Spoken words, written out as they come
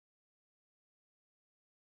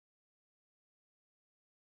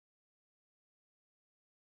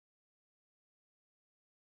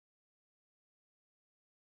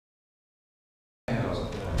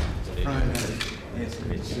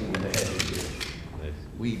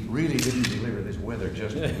We really didn't deliver this weather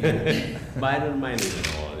just for you. But I don't mind it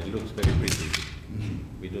at all. It looks very pretty.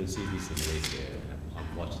 We don't see this in Malaysia,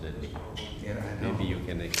 unfortunately. Yeah, I know. Maybe you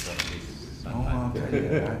can export this Oh, sometime. I'll tell you,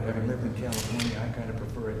 having lived in California, I kind of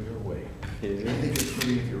prefer it your way. I think it's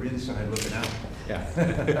pretty if you're inside looking out. Yeah.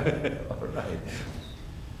 All right.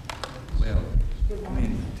 Well, I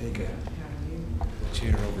mean, take a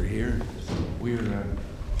chair over here.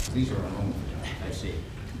 These are our home photographers. I see.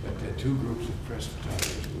 But two groups of press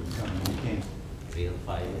photographers would come and we came. Real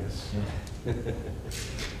fires.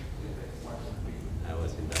 I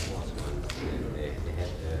was in Davos once, and they had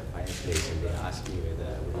a fireplace, and they asked me whether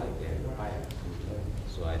I would like to have a fire.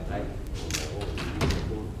 So I tried on my own. The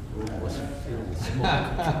whole room was filled with smoke.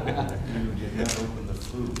 You did not open the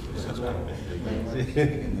flue. That's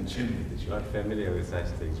in the chimney that you Not familiar with such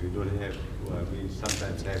things. We don't have, well, we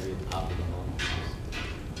sometimes have it up in the mountains.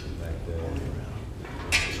 But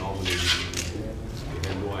normally we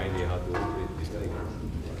have no idea how to operate this thing.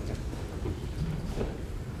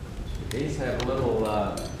 These have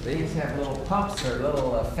little pumps or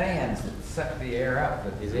little fans that suck the air up.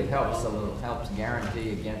 But it helps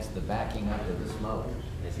guarantee against the backing up of the smoke.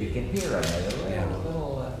 You can hear them. They're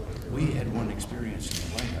little. We had one experience in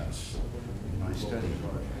the White House in my study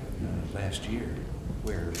last year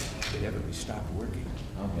where it evidently stopped working.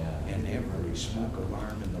 Oh, God. And every smoke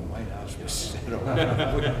alarm in the White House was set off.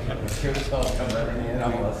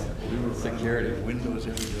 We were security, windows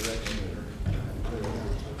every direction.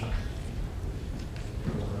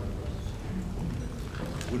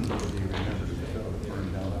 Wouldn't really remember the fellow that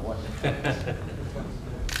burned down the White House.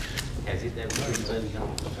 Has it ever been burned down,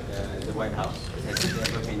 the White House? Has it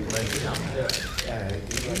ever been burned down? It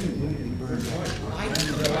didn't burn down.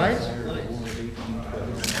 The lights?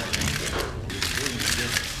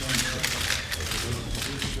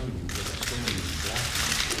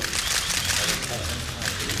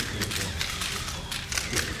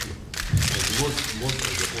 Most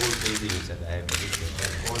of the old buildings that I have visited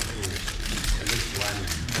have gone through at least one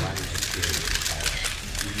experience.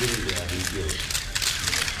 Usually they are rebuilt.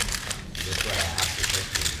 That's why I asked the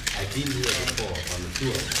question. I've been here before on a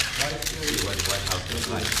tour. See what the White House was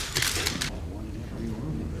like. One in every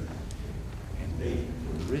room. And the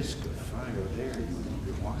risk of fire there, you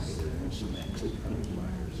wonder why there weren't some exit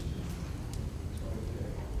fires.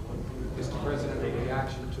 Mr. President, a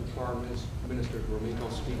reaction to Foreign Minister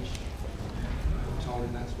Gromyko's speech. Tone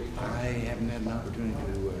in that speech. I haven't had an opportunity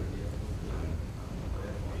to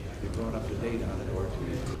be brought up to date on it or to.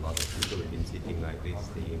 A lot of people have been sitting like this,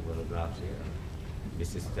 taking photographs here.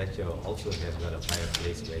 Mrs. Thatcher also has got a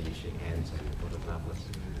fireplace where you shake hands and photographers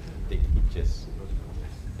take pictures.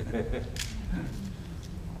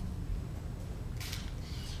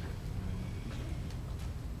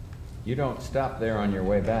 You don't stop there on your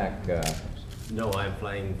way back. No, I'm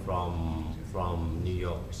flying from New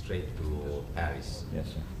York straight to Paris. Yes,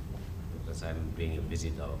 sir. Because I'm bringing a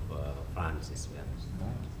visit of France as well.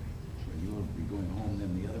 You'll be going home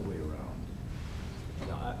then the other way around.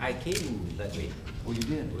 No, I came that way. Oh, you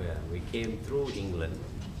did? Where we came through England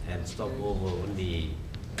and stopped over only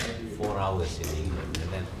 4 hours in England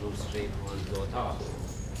and then flew straight on to Ottawa.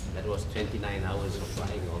 That was 29 hours of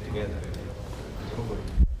flying altogether.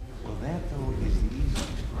 Well, that though is the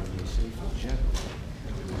easiest part, they say, for general.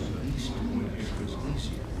 The east to west is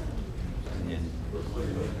easier. And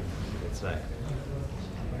that's right.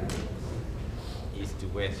 East to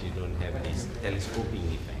west, you don't have this telescoping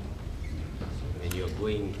effect. When you're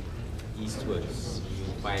going eastwards, you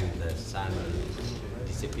find the sun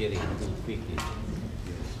disappearing too quickly.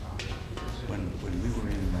 When we were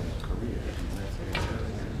in Korea,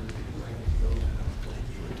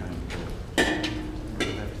 we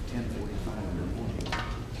left at 10:45 in the morning.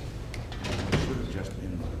 And we should have just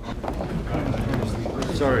been.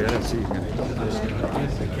 Sorry, I didn't see you.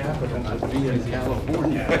 The capital would be in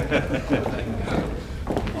California.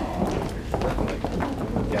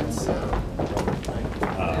 Yes.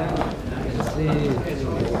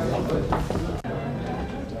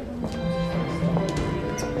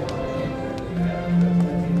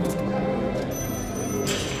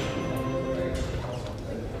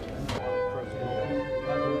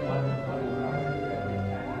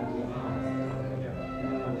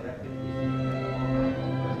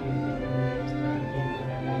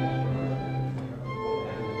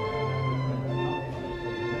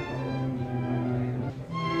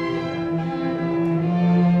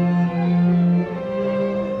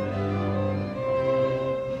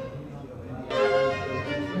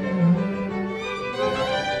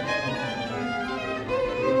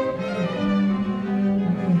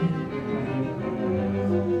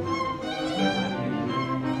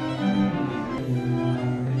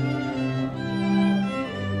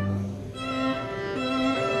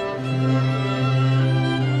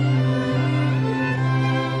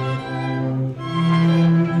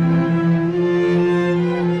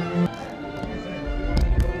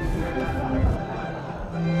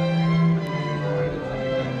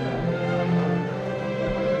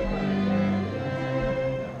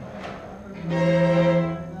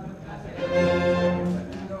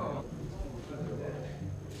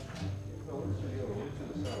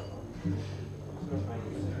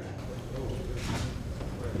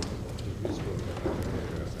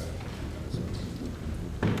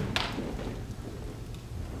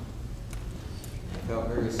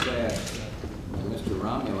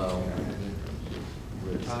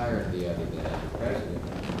 inquired the other day, the president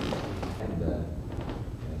and the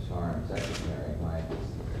foreign secretary, why this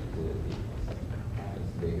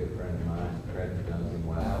happens to be a good friend of mine, the president knows him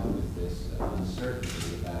well, with this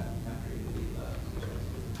uncertainty about the country that he loves.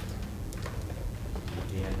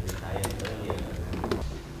 He had retired earlier.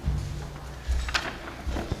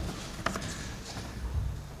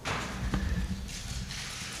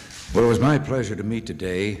 Well, it was my pleasure to meet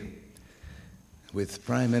today with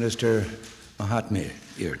Prime Minister Mahathir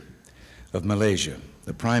of Malaysia.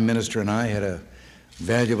 The Prime Minister and I had a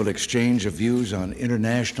valuable exchange of views on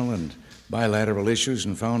international and bilateral issues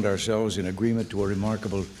and found ourselves in agreement to a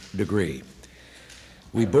remarkable degree.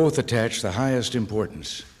 We both attach the highest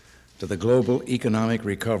importance to the global economic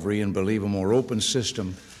recovery and believe a more open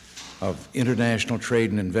system of international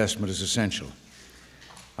trade and investment is essential.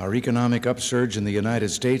 Our economic upsurge in the United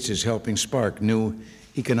States is helping spark new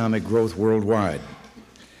economic growth worldwide.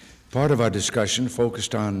 Part of our discussion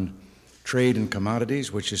focused on trade and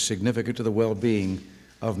commodities, which is significant to the well-being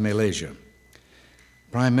of Malaysia.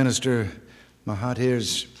 Prime Minister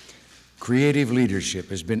Mahathir's creative leadership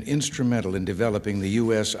has been instrumental in developing the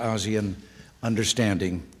U.S.-ASEAN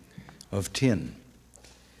understanding of tin.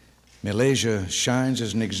 Malaysia shines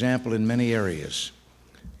as an example in many areas.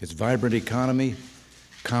 Its vibrant economy,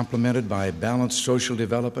 complemented by balanced social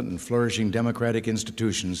development and flourishing democratic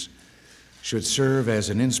institutions, should serve as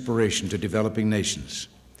an inspiration to developing nations.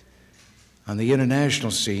 On the international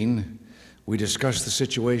scene, we discuss the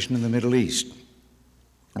situation in the Middle East.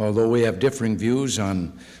 Although we have differing views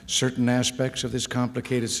on certain aspects of this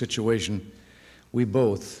complicated situation, we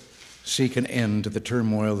both seek an end to the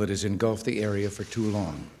turmoil that has engulfed the area for too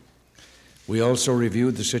long. We also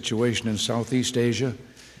reviewed the situation in Southeast Asia,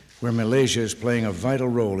 where Malaysia is playing a vital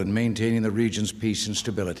role in maintaining the region's peace and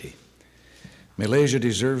stability. Malaysia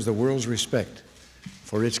deserves the world's respect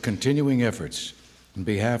for its continuing efforts on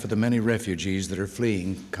behalf of the many refugees that are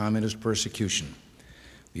fleeing communist persecution.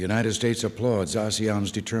 The United States applauds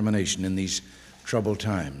ASEAN's determination in these troubled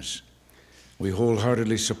times. We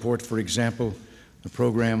wholeheartedly support, for example, the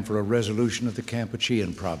program for a resolution of the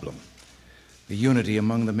Kampuchean problem. The unity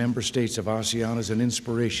among the member states of ASEAN is an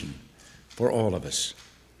inspiration for all of us.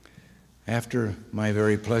 After my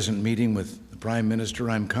very pleasant meeting with the Prime Minister,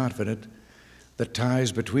 I'm confident that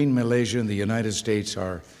ties between Malaysia and the United States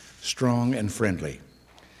are strong and friendly.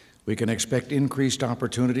 We can expect increased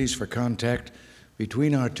opportunities for contact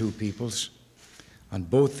between our two peoples on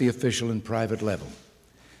both the official and private level.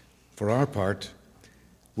 For our part,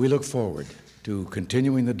 we look forward to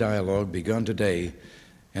continuing the dialogue begun today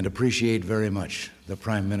and appreciate very much the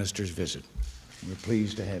Prime Minister's visit. We're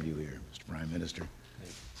pleased to have you here, Mr. Prime Minister.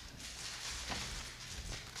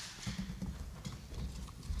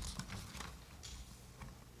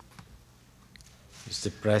 Mr.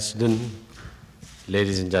 President,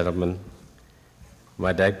 ladies and gentlemen,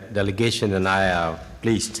 my delegation and I are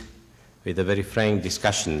pleased with the very frank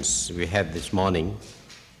discussions we had this morning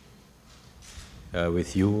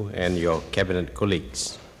with you and your cabinet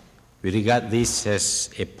colleagues. We regard this as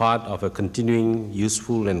a part of a continuing,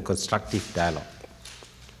 useful and constructive dialogue.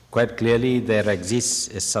 Quite clearly, there exists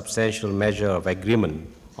a substantial measure of agreement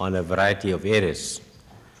on a variety of areas.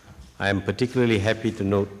 I am particularly happy to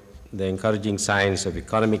note the encouraging signs of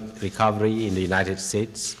economic recovery in the United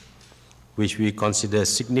States, which we consider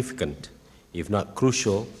significant, if not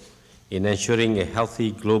crucial, in ensuring a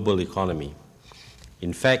healthy global economy.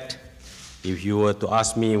 In fact, if you were to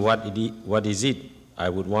ask me what is it I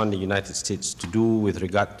would want the United States to do with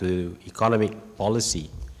regard to economic policy,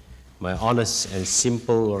 my honest and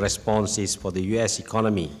simple response is for the U.S.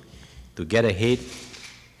 economy to get ahead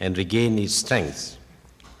and regain its strength.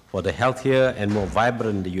 For the healthier and more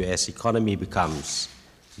vibrant the U.S. economy becomes,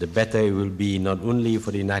 the better it will be not only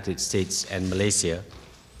for the United States and Malaysia,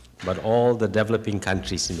 but all the developing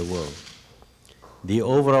countries in the world. The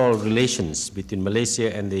overall relations between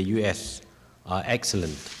Malaysia and the U.S. are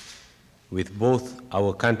excellent, with both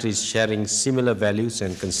our countries sharing similar values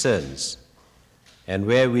and concerns. And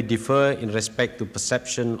where we differ in respect to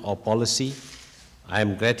perception or policy, I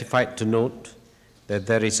am gratified to note that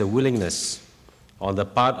there is a willingness on the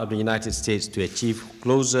part of the United States to achieve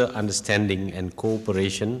closer understanding and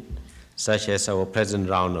cooperation, such as our present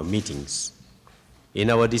round of meetings.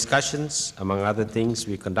 In our discussions, among other things,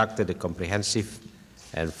 we conducted a comprehensive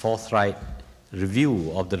and forthright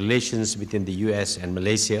review of the relations between the U.S. and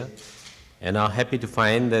Malaysia, and are happy to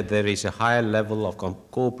find that there is a higher level of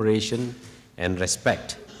cooperation and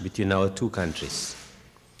respect between our two countries.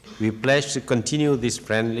 We pledge to continue this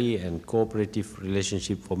friendly and cooperative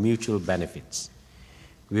relationship for mutual benefits.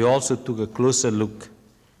 We also took a closer look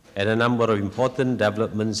at a number of important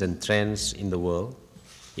developments and trends in the world,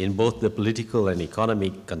 in both the political and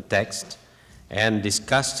economic context and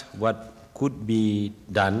discussed what could be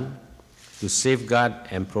done to safeguard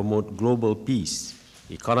and promote global peace,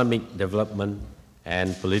 economic development,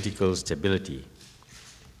 and political stability.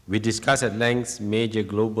 We discussed at length major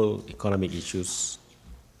global economic issues.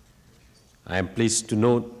 I am pleased to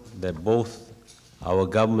note that both our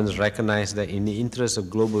governments recognize that in the interest of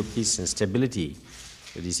global peace and stability,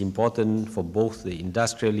 it is important for both the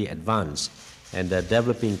industrially advanced and the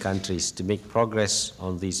developing countries to make progress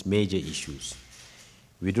on these major issues.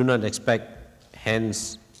 We do not expect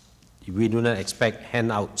handouts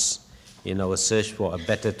in our search for a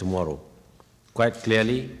better tomorrow. Quite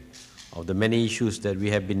clearly, of the many issues that we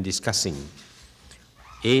have been discussing,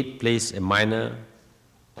 aid plays a minor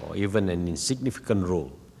or even an insignificant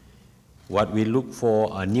role. What we look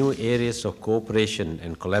for are new areas of cooperation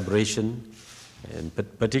and collaboration, and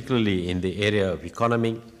particularly in the area of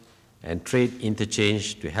economic and trade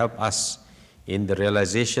interchange to help us in the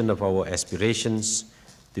realization of our aspirations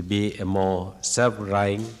to be a more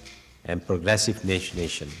self-reliant and progressive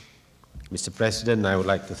nation. Mr. President, I would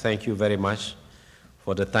like to thank you very much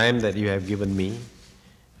for the time that you have given me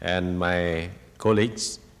and my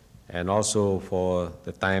colleagues, and also for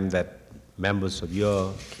the time that members of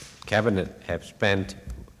your cabinet have spent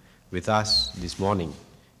with us this morning.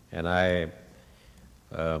 And I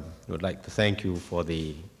would like to thank you for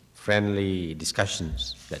the friendly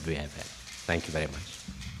discussions that we have had. Thank you very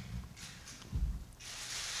much.